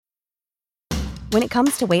When it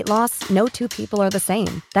comes to weight loss, no two people are the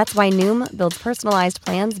same. That's why Noom builds personalized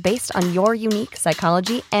plans based on your unique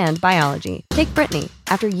psychology and biology. Take Brittany.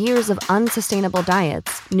 After years of unsustainable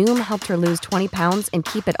diets, Noom helped her lose 20 pounds and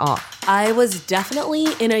keep it off. I was definitely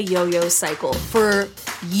in a yo-yo cycle for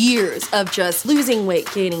years of just losing weight,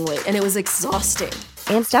 gaining weight, and it was exhausting.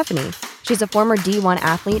 And Stephanie. She's a former D1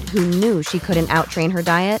 athlete who knew she couldn't out-train her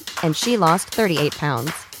diet, and she lost 38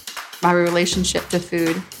 pounds. My relationship to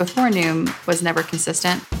food before Noom was never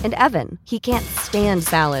consistent. And Evan, he can't stand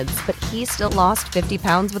salads, but he still lost 50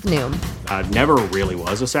 pounds with Noom. I never really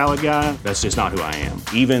was a salad guy. That's just not who I am.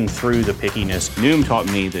 Even through the pickiness, Noom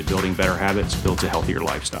taught me that building better habits builds a healthier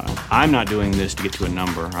lifestyle. I'm not doing this to get to a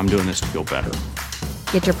number. I'm doing this to feel better.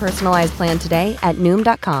 Get your personalized plan today at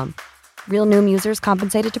Noom.com. Real Noom users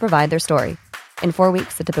compensated to provide their story. In 4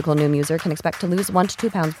 weeks, the typical Noom user can expect to lose 1 to 2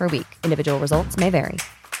 pounds per week. Individual results may vary.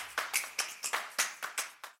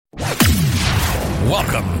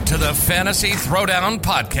 Welcome to the Fantasy Throwdown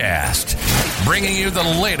Podcast, bringing you the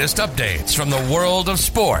latest updates from the world of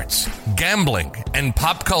sports, gambling, and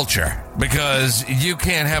pop culture. Because you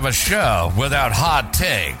can't have a show without hot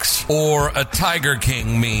takes or a Tiger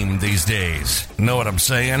King meme these days. Know what I'm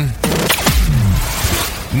saying?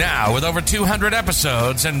 Now, with over 200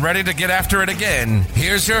 episodes and ready to get after it again,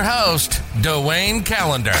 here's your host, Dwayne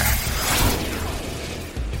Callender.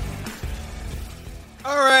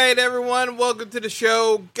 All right, everyone, welcome to the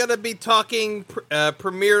show. Gonna be talking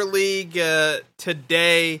Premier League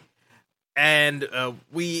today, and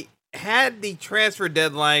we had the transfer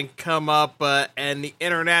deadline come up and the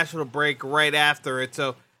international break right after it,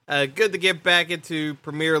 so good to get back into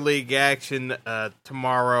Premier League action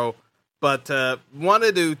tomorrow, but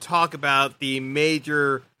wanted to talk about the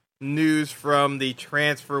major news from the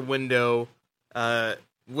transfer window,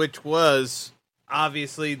 which was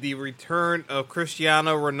obviously the return of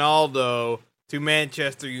Cristiano Ronaldo to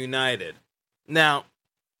Manchester United. Now,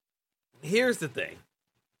 here's the thing.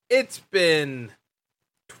 It's been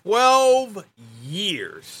 12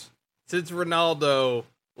 years since Ronaldo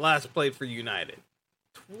last played for United.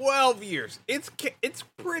 12 years. It's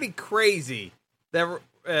pretty crazy that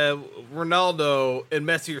Ronaldo and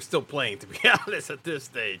Messi are still playing, to be honest, at this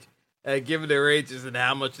stage, given their ages and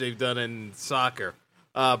how much they've done in soccer.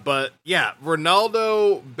 But yeah,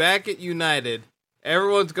 Ronaldo back at United.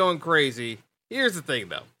 Everyone's going crazy. Here's the thing,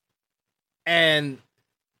 though, and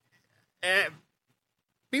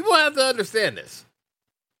people have to understand this.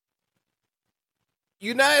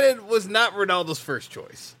 United was not Ronaldo's first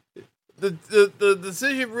choice. The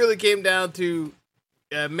decision really came down to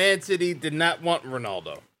Man City did not want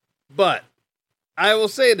Ronaldo. But I will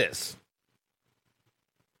say this: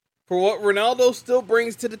 for what Ronaldo still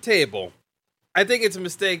brings to the table, I think it's a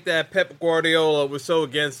mistake that Pep Guardiola was so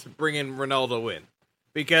against bringing Ronaldo in,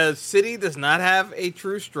 because City does not have a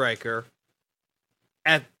true striker.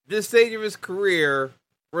 At this stage of his career,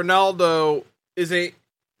 Ronaldo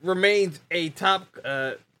remains a top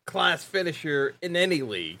class finisher in any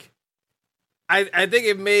league. I think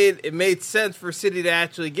it made sense for City to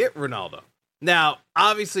actually get Ronaldo. Now,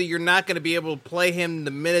 obviously, you're not going to be able to play him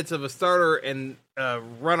the minutes of a starter and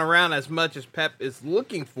run around as much as Pep is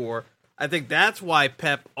looking for. I think that's why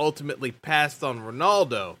Pep ultimately passed on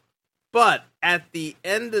Ronaldo. But at the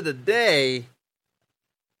end of the day,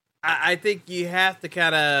 I think you have to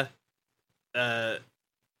kind of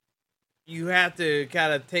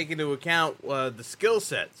take into account the skill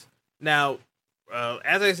sets. Now,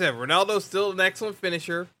 as I said, Ronaldo's still an excellent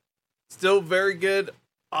finisher, still very good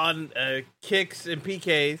on kicks and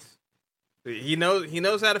PKs. He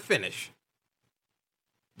knows how to finish.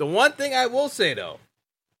 The one thing I will say, though,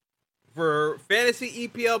 for fantasy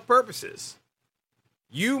EPL purposes,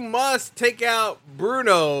 you must take out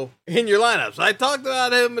Bruno in your lineups. I talked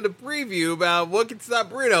about him in the preview about what can stop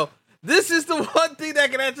Bruno. This is the one thing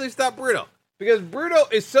that can actually stop Bruno, because Bruno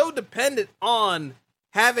is so dependent on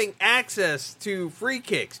having access to free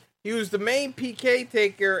kicks. He was the main PK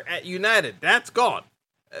taker at United. That's gone.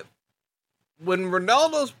 When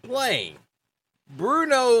Ronaldo's playing,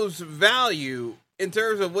 Bruno's value in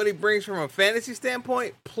terms of what he brings from a fantasy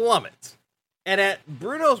standpoint plummets. And at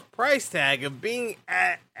Bruno's price tag of being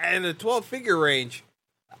in the 12-figure range,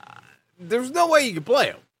 there's no way you can play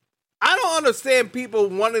him. I don't understand people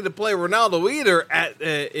wanting to play Ronaldo either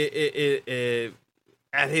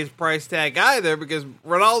at his price tag either, because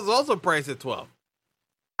Ronaldo's also priced at 12.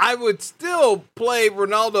 I would still play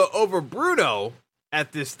Ronaldo over Bruno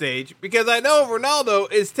at this stage, because I know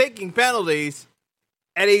Ronaldo is taking penalties,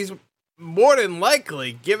 and he's more than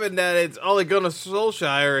likely, given that it's Ole Gunnar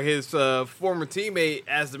Solskjaer, his former teammate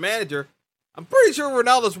as the manager, I'm pretty sure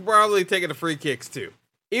Ronaldo's probably taking the free kicks too.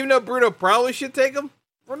 Even though Bruno probably should take him,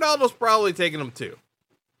 Ronaldo's probably taking him too.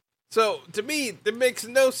 So, to me, it makes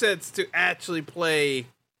no sense to actually play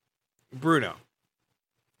Bruno.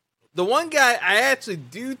 The one guy I actually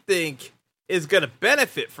do think is going to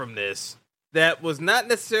benefit from this, that was not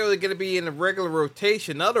necessarily going to be in a regular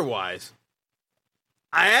rotation otherwise,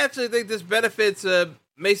 I actually think this benefits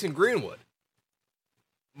Mason Greenwood.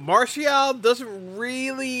 Martial doesn't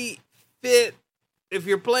really fit. If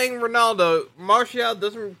you're playing Ronaldo, Martial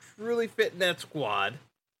doesn't really fit in that squad.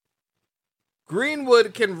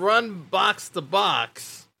 Greenwood can run box to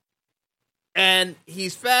box, and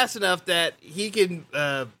he's fast enough that he can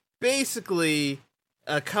basically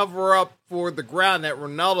cover up for the ground that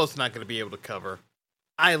Ronaldo's not going to be able to cover.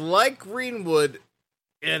 I like Greenwood,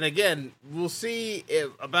 and again, we'll see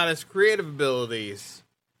about his creative abilities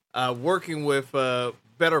working with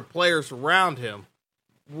better players around him.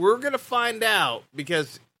 We're going to find out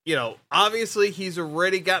because, obviously he's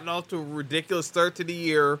already gotten off to a ridiculous start to the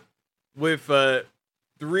year with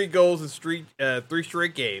 3 goals in 3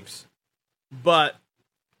 straight games. But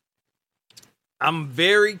I'm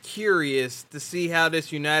very curious to see how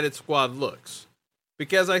this United squad looks.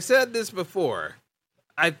 Because I said this before,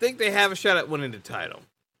 I think they have a shot at winning the title.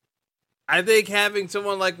 I think having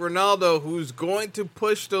someone like Ronaldo who's going to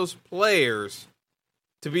push those players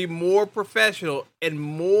to be more professional and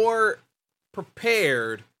more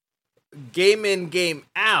prepared game in, game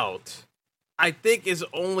out, I think is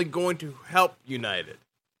only going to help United,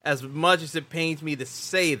 as much as it pains me to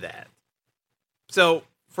say that. So,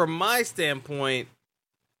 from my standpoint,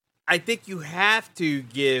 I think you have to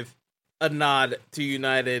give a nod to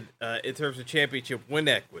United in terms of championship win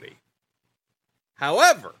equity.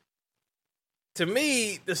 However, to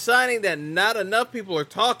me, the signing that not enough people are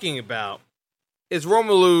talking about is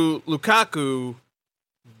Romelu Lukaku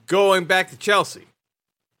going back to Chelsea.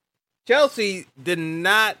 Chelsea did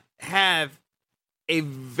not have a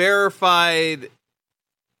verified,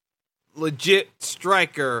 legit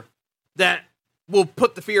striker that will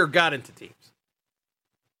put the fear of God into teams.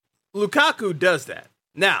 Lukaku does that.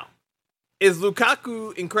 Now, is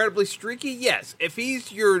Lukaku incredibly streaky? Yes. If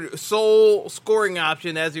he's your sole scoring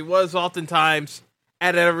option, as he was oftentimes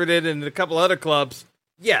at Everton and a couple other clubs,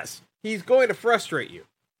 yes, he's going to frustrate you.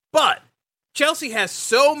 But Chelsea has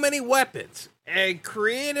so many weapons and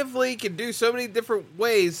creatively can do so many different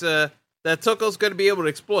ways that Tuchel's going to be able to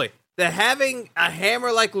exploit, that having a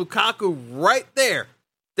hammer like Lukaku right there,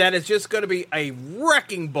 that is just going to be a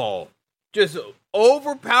wrecking ball, just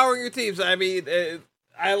overpowering your teams. I mean,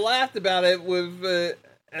 I laughed about it with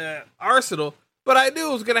Arsenal, but I knew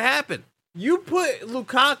it was going to happen. You put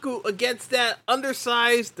Lukaku against that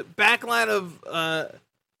undersized backline of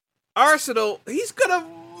Arsenal, he's going to,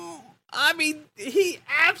 he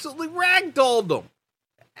absolutely ragdolled them.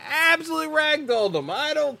 Absolutely ragdolled them.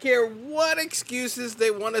 I don't care what excuses they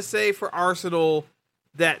want to say for Arsenal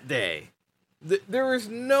that day. There is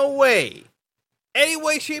no way, any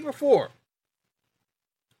way, shape, or form,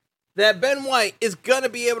 that Ben White is going to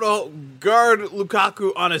be able to guard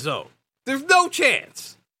Lukaku on his own. There's no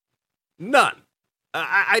chance. None.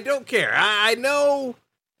 I don't care. I know,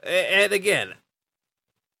 and again,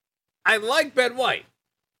 I like Ben White,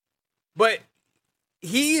 but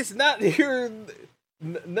he is not your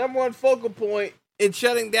number one focal point in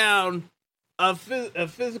shutting down a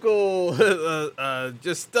physical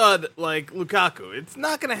just stud like Lukaku. It's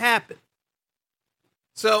not going to happen.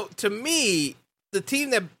 So, to me, the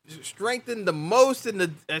team that strengthened the most in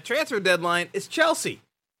the transfer deadline is Chelsea,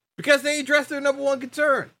 because they addressed their number one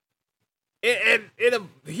concern in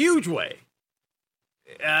a huge way.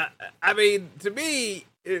 To me,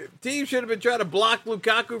 teams should have been trying to block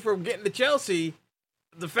Lukaku from getting to Chelsea.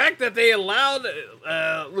 The fact that they allowed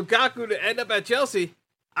Lukaku to end up at Chelsea,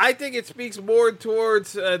 I think it speaks more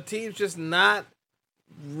towards teams just not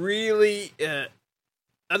really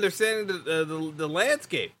understanding the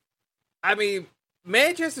landscape. I mean,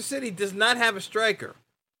 Manchester City does not have a striker.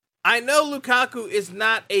 I know Lukaku is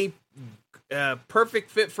not a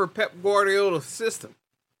perfect fit for Pep Guardiola's system,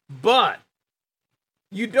 but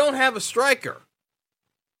you don't have a striker.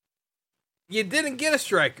 You didn't get a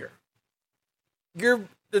striker.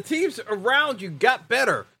 The teams around you got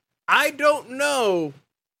better. I don't know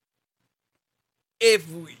if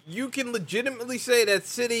you can legitimately say that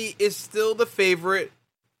City is still the favorite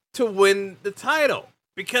to win the title,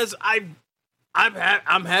 because I'm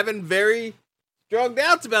having very strong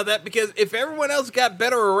doubts about that, because if everyone else got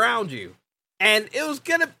better around you, and it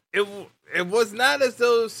was not as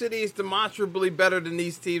though City is demonstrably better than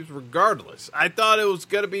these teams regardless. I thought it was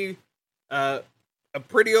going to be a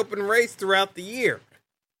pretty open race throughout the year.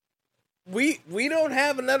 we don't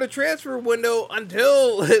have another transfer window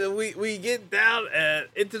until we get down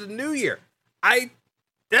into the new year.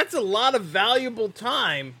 That's a lot of valuable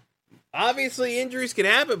time. Obviously, injuries can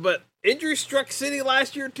happen, but injuries struck City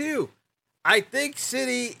last year too. I think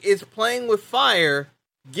City is playing with fire,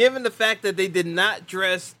 given the fact that they did not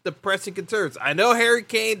address the pressing concerns. I know Harry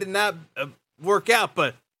Kane did not work out,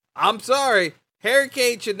 but I'm sorry. Harry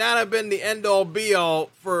Kane should not have been the end-all, be-all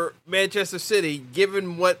for Manchester City,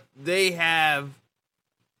 given what they have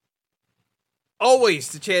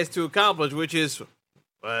always the chance to accomplish, which is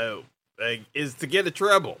to get a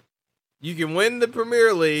treble. You can win the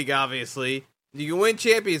Premier League, obviously. You can win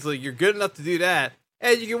Champions League. You're good enough to do that.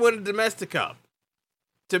 And you can win a domestic cup.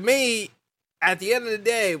 To me, at the end of the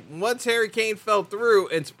day, once Harry Kane fell through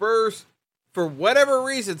and Spurs, for whatever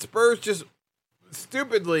reason, Spurs just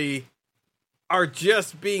stupidly are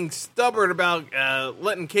just being stubborn about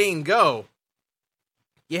letting Kane go,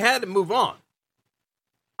 you had to move on.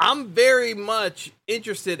 I'm very much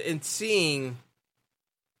interested in seeing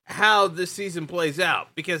how this season plays out,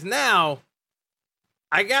 because now,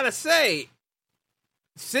 I gotta say,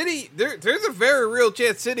 City, there's a very real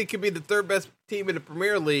chance City could be the third best team in the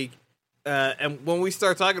Premier League, and when we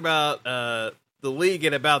start talking about the league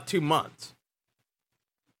in about 2 months,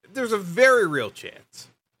 there's a very real chance.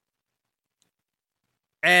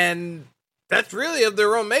 And that's really of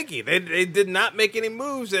their own making. They did not make any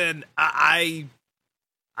moves, and I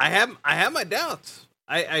have my doubts.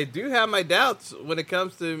 I do have my doubts when it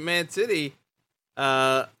comes to Man City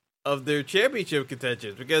of their championship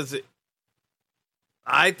contention, because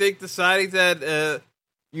I think the signings that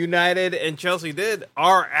United and Chelsea did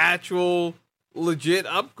are actual legit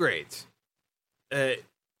upgrades.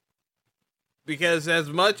 Because as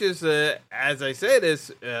much as I say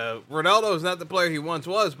this, Ronaldo is not the player he once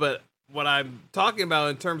was, but what I'm talking about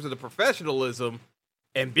in terms of the professionalism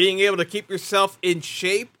and being able to keep yourself in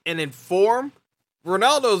shape and in form,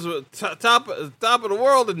 Ronaldo's top of the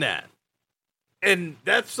world in that. And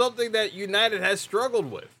that's something that United has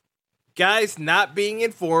struggled with. Guys not being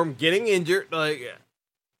in form, getting injured. Like,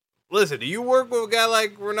 listen, you work with a guy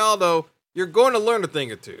like Ronaldo, you're going to learn a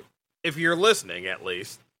thing or two. If you're listening, at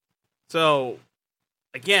least. So,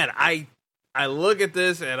 again, I look at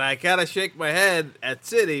this and I kind of shake my head at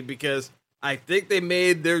City, because I think they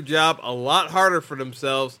made their job a lot harder for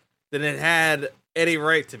themselves than it had any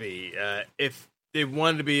right to be, if they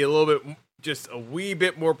wanted to be a little bit, just a wee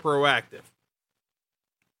bit more proactive.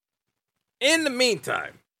 In the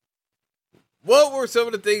meantime, what were some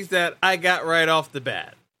of the things that I got right off the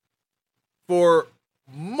bat? For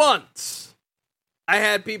months, I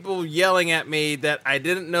had people yelling at me that I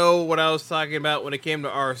didn't know what I was talking about when it came to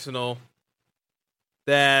Arsenal,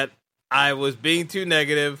 that I was being too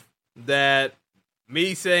negative, that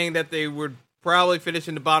me saying that they would probably finish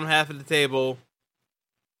in the bottom half of the table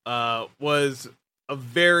was a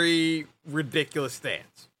very ridiculous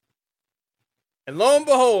stance. And lo and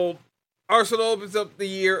behold, Arsenal opens up the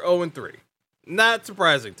year 0-3. Not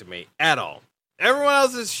surprising to me at all. Everyone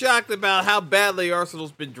else is shocked about how badly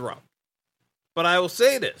Arsenal's been dropped. But I will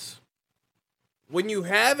say this. When you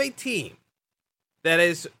have a team that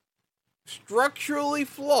is structurally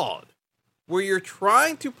flawed, where you're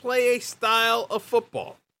trying to play a style of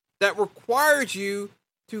football that requires you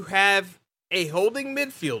to have a holding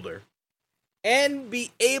midfielder and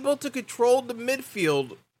be able to control the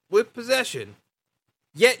midfield with possession,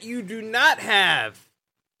 yet you do not have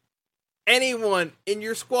anyone in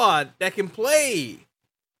your squad that can play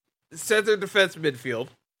center defense midfield,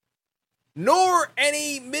 nor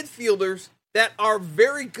any midfielders that are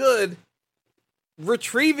very good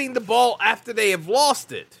retrieving the ball after they have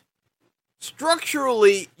lost it.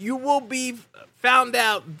 Structurally, you will be found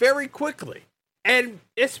out very quickly. And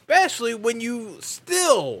especially when you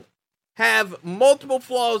still have multiple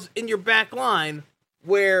flaws in your back line,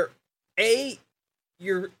 where A,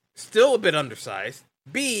 you're still a bit undersized,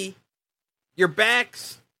 B, your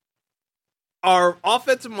backs are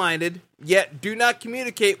offensive minded, yet do not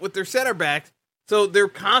communicate with their center backs, so they're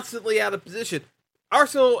constantly out of position.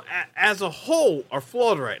 Arsenal, as a whole, are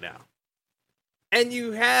flawed right now. And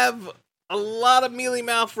you have a lot of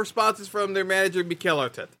mealy-mouthed responses from their manager, Mikel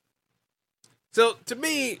Arteta. So, to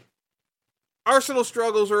me, Arsenal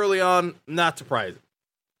struggles early on, not surprising.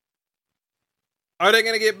 Are they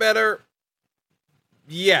going to get better?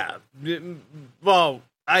 Yeah. Well,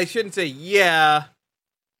 I shouldn't say yeah.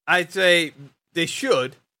 I'd say they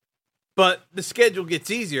should, but the schedule gets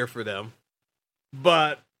easier for them.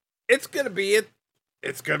 But it's going to be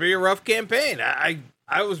a rough campaign. I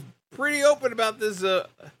was pretty open about this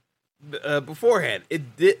beforehand.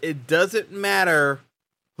 It doesn't matter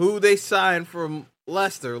who they sign from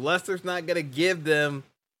Leicester. Leicester's not going to give them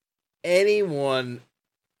anyone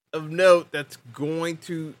of note that's going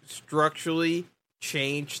to structurally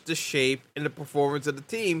change the shape and the performance of the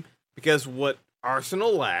team, because what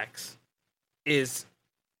Arsenal lacks is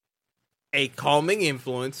a calming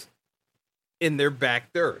influence in their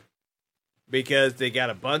back third, because they got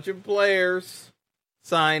a bunch of players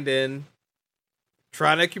signed in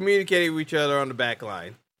trying to communicate with each other on the back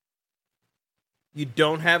line. You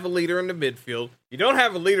don't have a leader in the midfield. You don't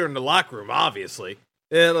have a leader in the locker room, obviously.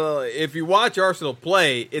 And, if you watch Arsenal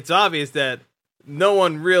play, it's obvious that no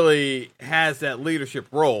one really has that leadership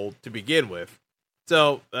role to begin with.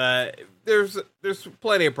 So there's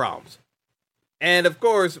plenty of problems. And, of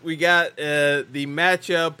course, we got the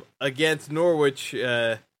matchup against Norwich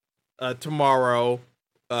tomorrow,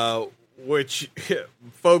 which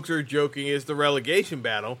folks are joking is the relegation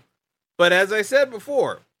battle. But as I said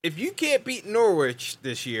before, if you can't beat Norwich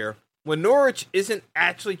this year, when Norwich isn't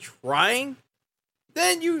actually trying,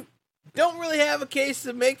 then you don't really have a case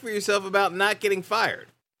to make for yourself about not getting fired.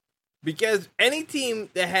 Because any team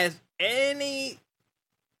that has any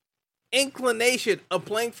inclination of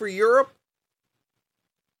playing for Europe,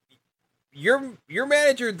 your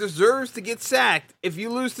manager deserves to get sacked if you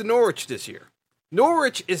lose to Norwich this year.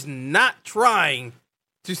 Norwich is not trying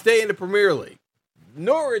to stay in the Premier League.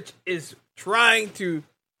 Norwich is trying to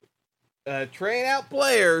train out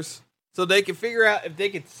players so they can figure out if they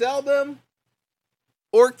can sell them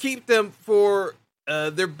or keep them for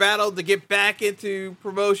their battle to get back into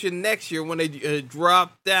promotion next year when they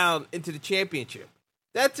drop down into the championship.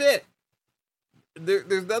 That's it.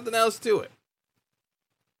 There's nothing else to it.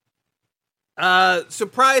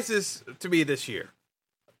 Surprises to me this year.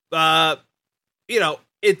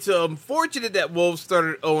 It's unfortunate that Wolves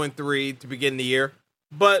started 0-3 to begin the year,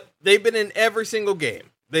 but they've been in every single game.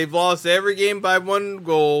 They've lost every game by 1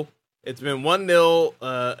 goal. It's been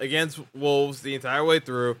 1-0 against Wolves the entire way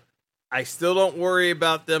through. I still don't worry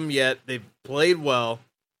about them yet. They've played well.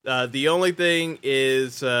 The only thing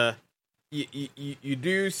is you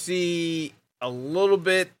do see a little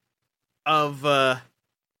bit of an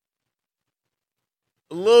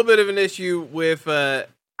issue with.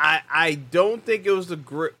 I don't think it was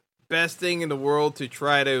the best thing in the world to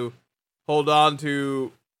try to hold on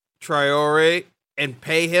to Traore and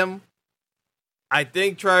pay him. I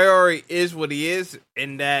think Traore is what he is,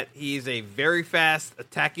 in that he's a very fast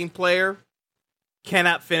attacking player,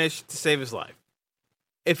 cannot finish to save his life.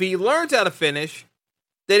 If he learns how to finish,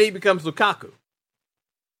 then he becomes Lukaku.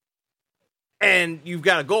 And you've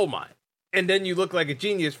got a gold mine. And then you look like a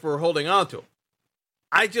genius for holding on to him.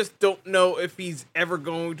 I just don't know if he's ever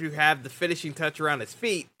going to have the finishing touch around his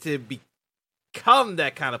feet to become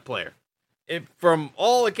that kind of player. From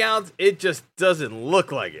all accounts, it just doesn't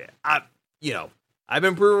look like it. I've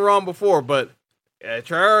been proven wrong before, but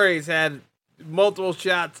Traore's had multiple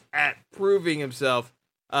shots at proving himself.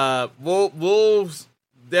 Wolves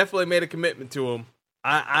definitely made a commitment to him.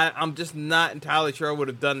 I'm just not entirely sure I would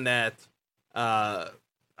have done that.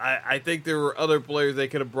 I think there were other players they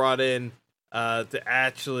could have brought in to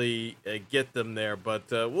actually get them there, but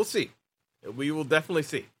we'll see. We will definitely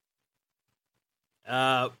see.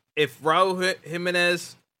 If Raul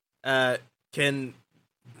Jimenez can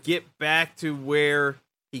get back to where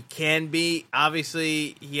he can be,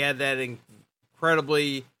 obviously he had that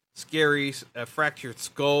incredibly scary fractured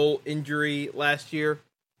skull injury last year.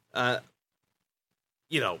 That's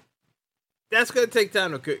going to take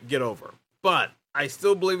time to get over. But I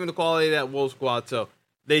still believe in the quality of that Wolves squad, so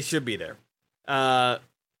they should be there.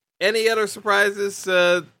 Any other surprises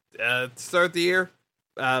to start the year?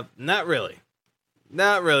 Not really.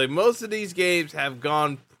 Not really. Most of these games have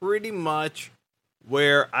gone pretty much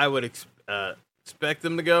where I would expect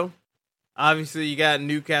them to go. Obviously, you got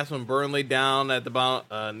Newcastle and Burnley down at the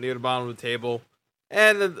bottom, near the bottom of the table,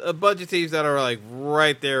 and a bunch of teams that are like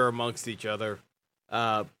right there amongst each other.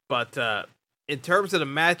 But in terms of the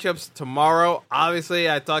matchups tomorrow, obviously,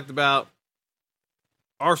 I talked about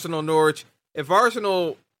Arsenal-Norwich. If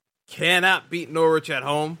Arsenal cannot beat Norwich at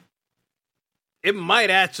home, it might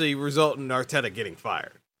actually result in Arteta getting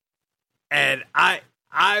fired. And I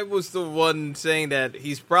was the one saying that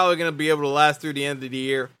he's probably going to be able to last through the end of the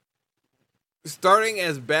year. Starting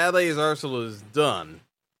as badly as Arsenal has done,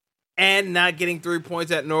 and not getting 3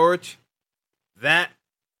 points at Norwich, that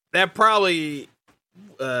probably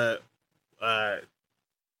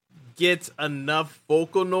gets enough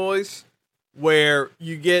vocal noise where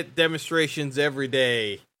you get demonstrations every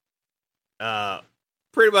day,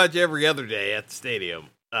 pretty much every other day at the stadium,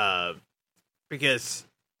 because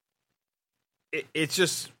it's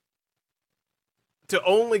just to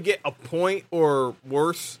only get a point or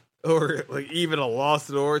worse or like even a loss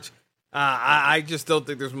to Norwich, I just don't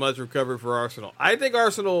think there's much recovery for Arsenal. I think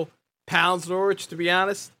Arsenal pounds Norwich, to be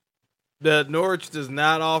honest. The Norwich does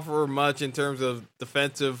not offer much in terms of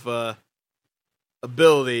defensive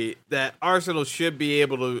ability that Arsenal should be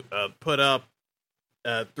able to put up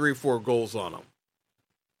 3-4 goals on them.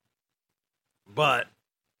 But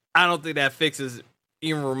I don't think that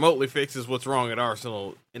even remotely fixes what's wrong at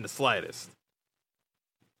Arsenal in the slightest.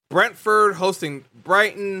 Brentford hosting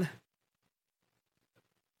Brighton.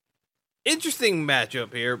 Interesting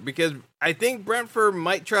matchup here because I think Brentford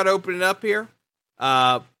might try to open it up here.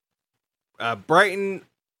 Brighton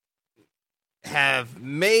have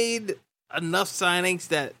made enough signings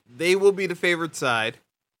that they will be the favored side.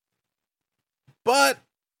 But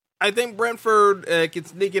I think Brentford can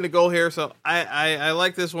sneak in a goal here, so I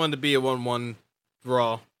like this one to be a 1-1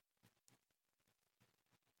 draw.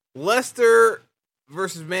 Leicester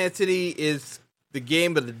versus Man City is the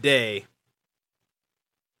game of the day.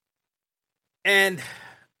 And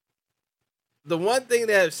the one thing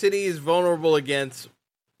that City is vulnerable against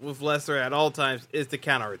with Leicester at all times is the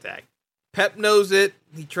counterattack. Pep knows it.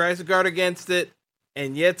 He tries to guard against it,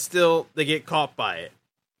 and yet still they get caught by it.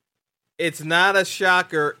 It's not a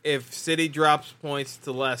shocker if City drops points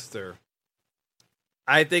to Leicester.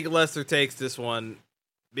 I think Leicester takes this one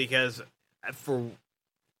because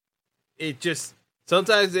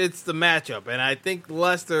sometimes it's the matchup, and I think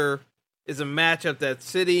Leicester is a matchup that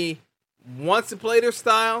City wants to play their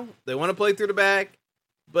style. They want to play through the back,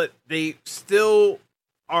 but they still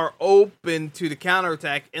are open to the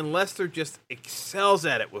counterattack, and Leicester just excels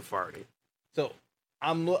at it with Vardy. So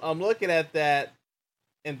I'm looking at that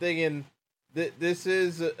and thinking that this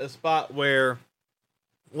is a spot where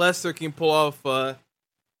Leicester can pull off,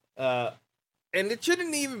 and it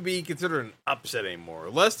shouldn't even be considered an upset anymore.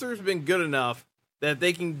 Leicester's been good enough that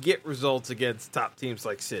they can get results against top teams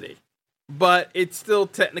like City. But it's still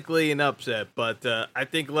technically an upset, but I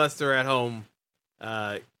think Leicester at home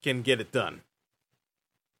can get it done.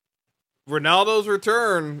 Ronaldo's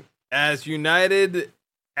return as United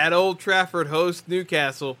at Old Trafford host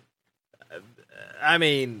Newcastle. I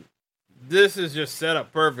mean, this is just set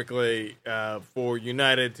up perfectly for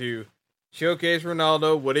United to showcase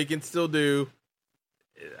Ronaldo, what he can still do.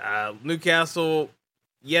 Newcastle,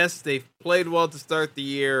 yes, they've played well to start the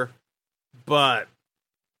year, but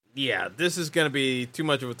yeah, this is going to be too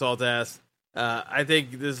much of a tall task. I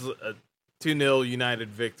think this is a 2-0 United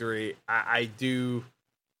victory. I do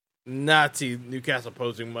not see Newcastle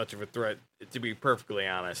posing much of a threat, to be perfectly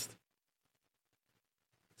honest.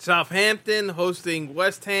 Southampton hosting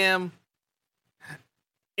West Ham.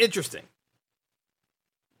 Interesting.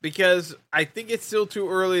 Because I think it's still too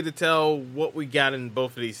early to tell what we got in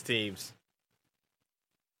both of these teams.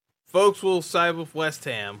 Folks will side with West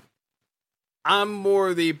Ham. I'm more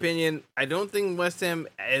of the opinion, I don't think West Ham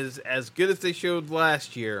is as good as they showed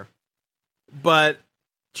last year, but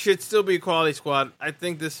should still be a quality squad. I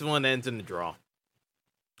think this one ends in the draw.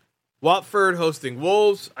 Watford hosting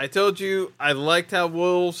Wolves. I told you I liked how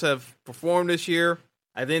Wolves have performed this year.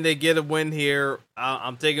 I think they get a win here.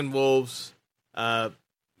 I'm taking Wolves.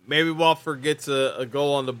 Maybe Watford gets a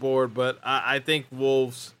goal on the board, but I think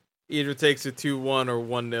Wolves either takes a 2-1 or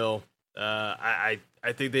 1-0.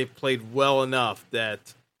 I think they've played well enough that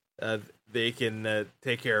they can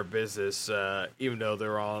take care of business, even though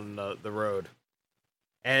they're on the road.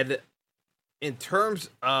 And in terms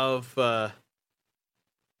of the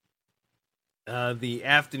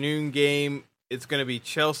afternoon game, it's going to be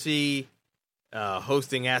Chelsea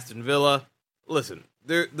hosting Aston Villa. Listen,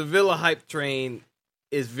 the Villa hype train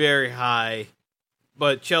is very high,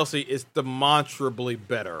 but Chelsea is demonstrably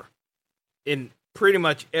better in pretty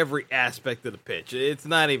much every aspect of the pitch. It's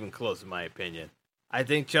not even close, in my opinion. I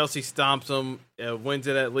think Chelsea stomps them, wins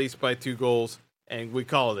it at least by 2 goals, and we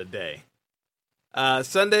call it a day.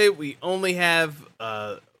 Sunday, we only have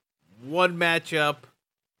one matchup,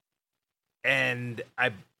 and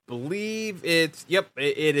I believe it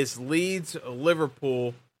is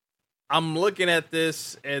Leeds-Liverpool. I'm looking at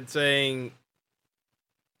this and saying,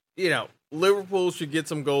 Liverpool should get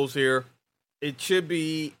some goals here. It should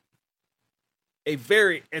be a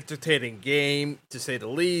very entertaining game, to say the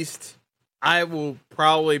least. I will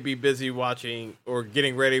probably be busy watching or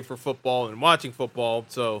getting ready for football and watching football,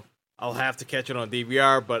 so I'll have to catch it on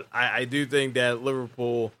DVR. But I do think that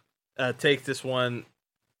Liverpool takes this one,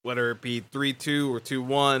 whether it be 3-2 or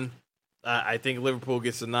 2-1. I think Liverpool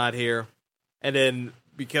gets the nod here. And then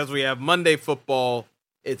because we have Monday football,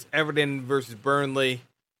 it's Everton versus Burnley.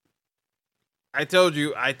 I told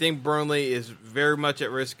you, I think Burnley is very much at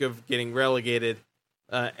risk of getting relegated.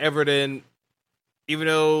 Everton, even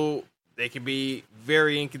though they can be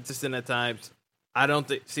very inconsistent at times. I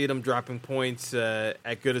don't see them dropping points at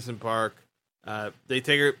Goodison Park. They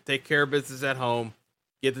take care of business at home,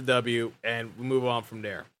 get the W, and we move on from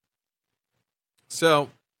there. So,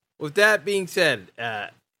 with that being said,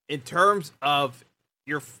 in terms of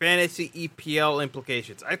your fantasy EPL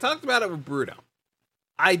implications, I talked about it with Bruno.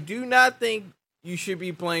 I do not think you should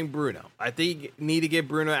be playing Bruno. I think you need to get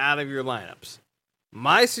Bruno out of your lineups.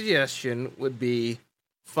 My suggestion would be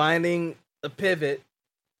finding a pivot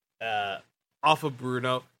off of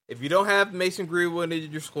Bruno. If you don't have Mason Greenwood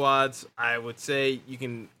in your squads, I would say you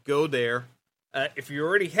can go there. If you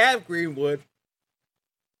already have Greenwood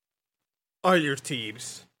on your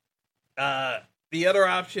teams, the other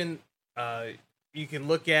option you can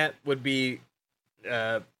look at would be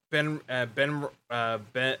Saeed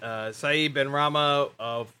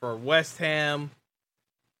Benrahma for West Ham.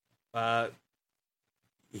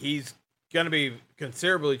 He's going to be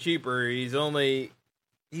considerably cheaper. He's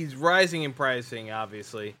rising in pricing,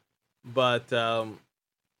 obviously, but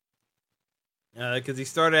because he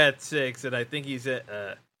started at 6, and I think he's at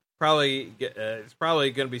it's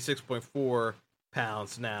probably going to be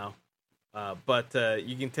 £6.4 now. But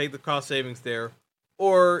you can take the cost savings there,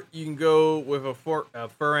 or you can go with a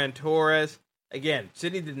Ferran Torres. Again,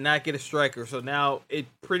 City did not get a striker, so now it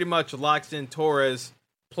pretty much locks in Torres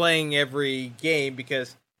playing every game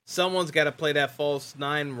because someone's got to play that false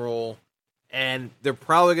 9 role, and they're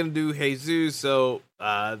probably going to do Jesus. So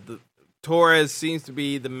Torres seems to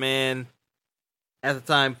be the man at the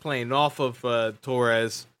time playing off of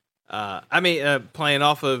Torres. Playing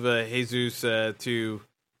off of Jesus to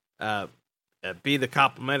be the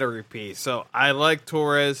complementary piece. So I like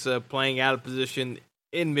Torres playing out of position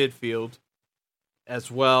in midfield as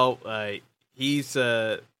well. He's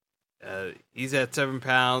at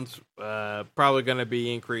 £7, probably going to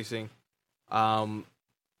be increasing. And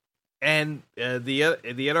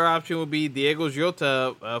the other option would be Diego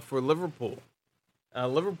Jota for Liverpool.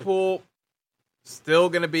 Liverpool still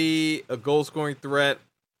going to be a goal scoring threat.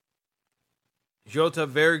 Jota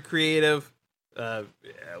very creative.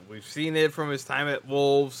 We've seen it from his time at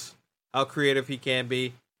Wolves, how creative he can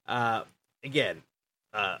be. Again,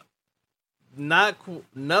 none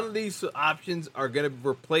of these options are going to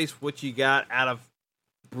replace what you got out of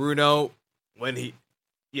Bruno when he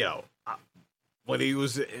had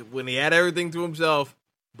everything to himself.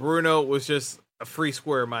 Bruno was just a free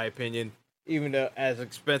square, in my opinion. Even though as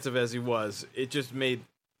expensive as he was, it just made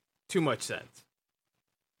too much sense.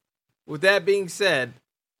 With that being said,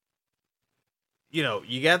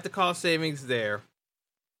 you got the cost savings there.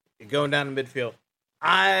 You're going down to midfield.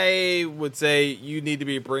 I would say you need to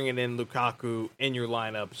be bringing in Lukaku in your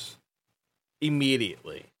lineups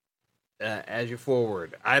immediately as your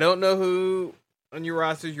forward. I don't know who on your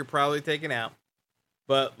rosters you're probably taking out,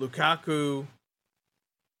 but Lukaku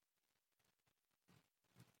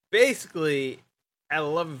basically at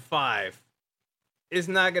 11.5 is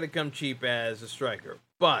not going to come cheap as a striker,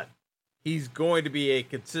 but he's going to be a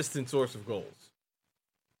consistent source of goals.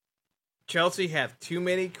 Chelsea have too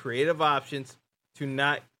many creative options to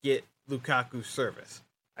not get Lukaku's service.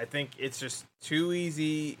 I think it's just too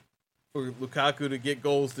easy for Lukaku to get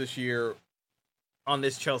goals this year on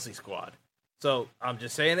this Chelsea squad. So I'm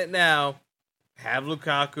just saying it now. Have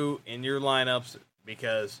Lukaku in your lineups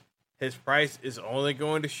because his price is only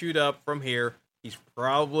going to shoot up from here. He's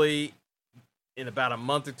probably in about a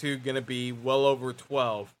month or two going to be well over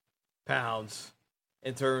 £12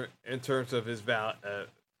 in terms of his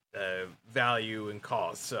value and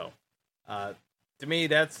cost. So to me,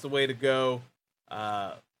 that's the way to go.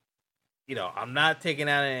 I'm not taking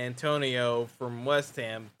out an Antonio from West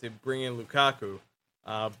Ham to bring in Lukaku,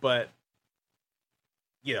 but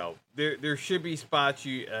there should be spots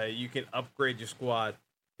you can upgrade your squad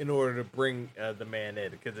in order to bring the man in,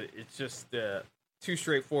 because it's just too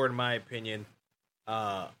straightforward, in my opinion,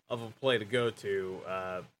 of a play to go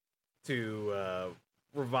to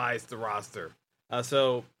revise the roster.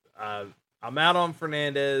 So I'm out on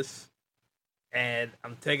Fernandes, and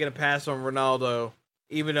I'm taking a pass on Ronaldo,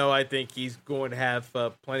 even though I think he's going to have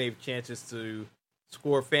plenty of chances to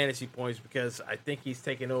score fantasy points because I think he's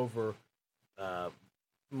taken over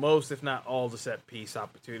most, if not all, the set-piece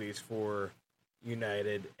opportunities for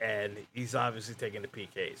United, and he's obviously taking the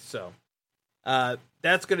PKs. So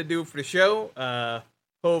that's going to do it for the show.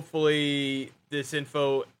 Hopefully this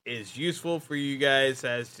info is useful for you guys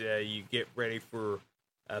as you get ready for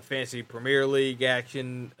Fantasy Premier League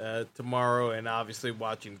action tomorrow, and obviously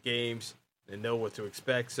watching games and know what to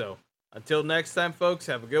expect. So until next time, folks,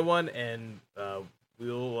 have a good one, and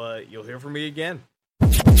you'll hear from me again.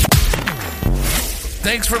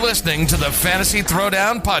 Thanks for listening to the Fantasy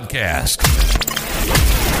Throwdown Podcast.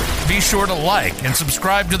 Be sure to like and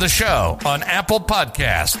subscribe to the show on Apple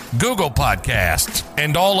Podcasts, Google Podcasts,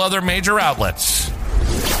 and all other major outlets.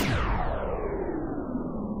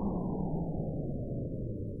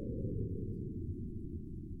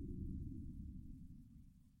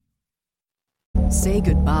 Say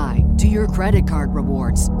goodbye to your credit card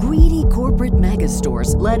rewards. Greedy corporate mega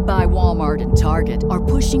stores, led by Walmart and Target, are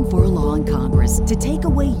pushing for a law in Congress to take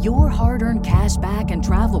away your hard-earned cash back and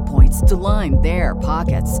travel points to line their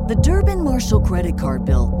pockets. The Durbin-Marshall credit card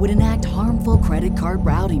bill would enact harmful credit card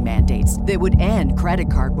routing mandates that would end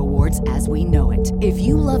credit card rewards as we know it. If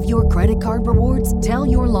you love your credit card rewards, tell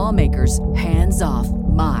your lawmakers, hands off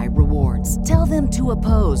my rewards. Tell them to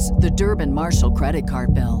oppose the Durbin-Marshall credit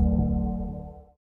card bill.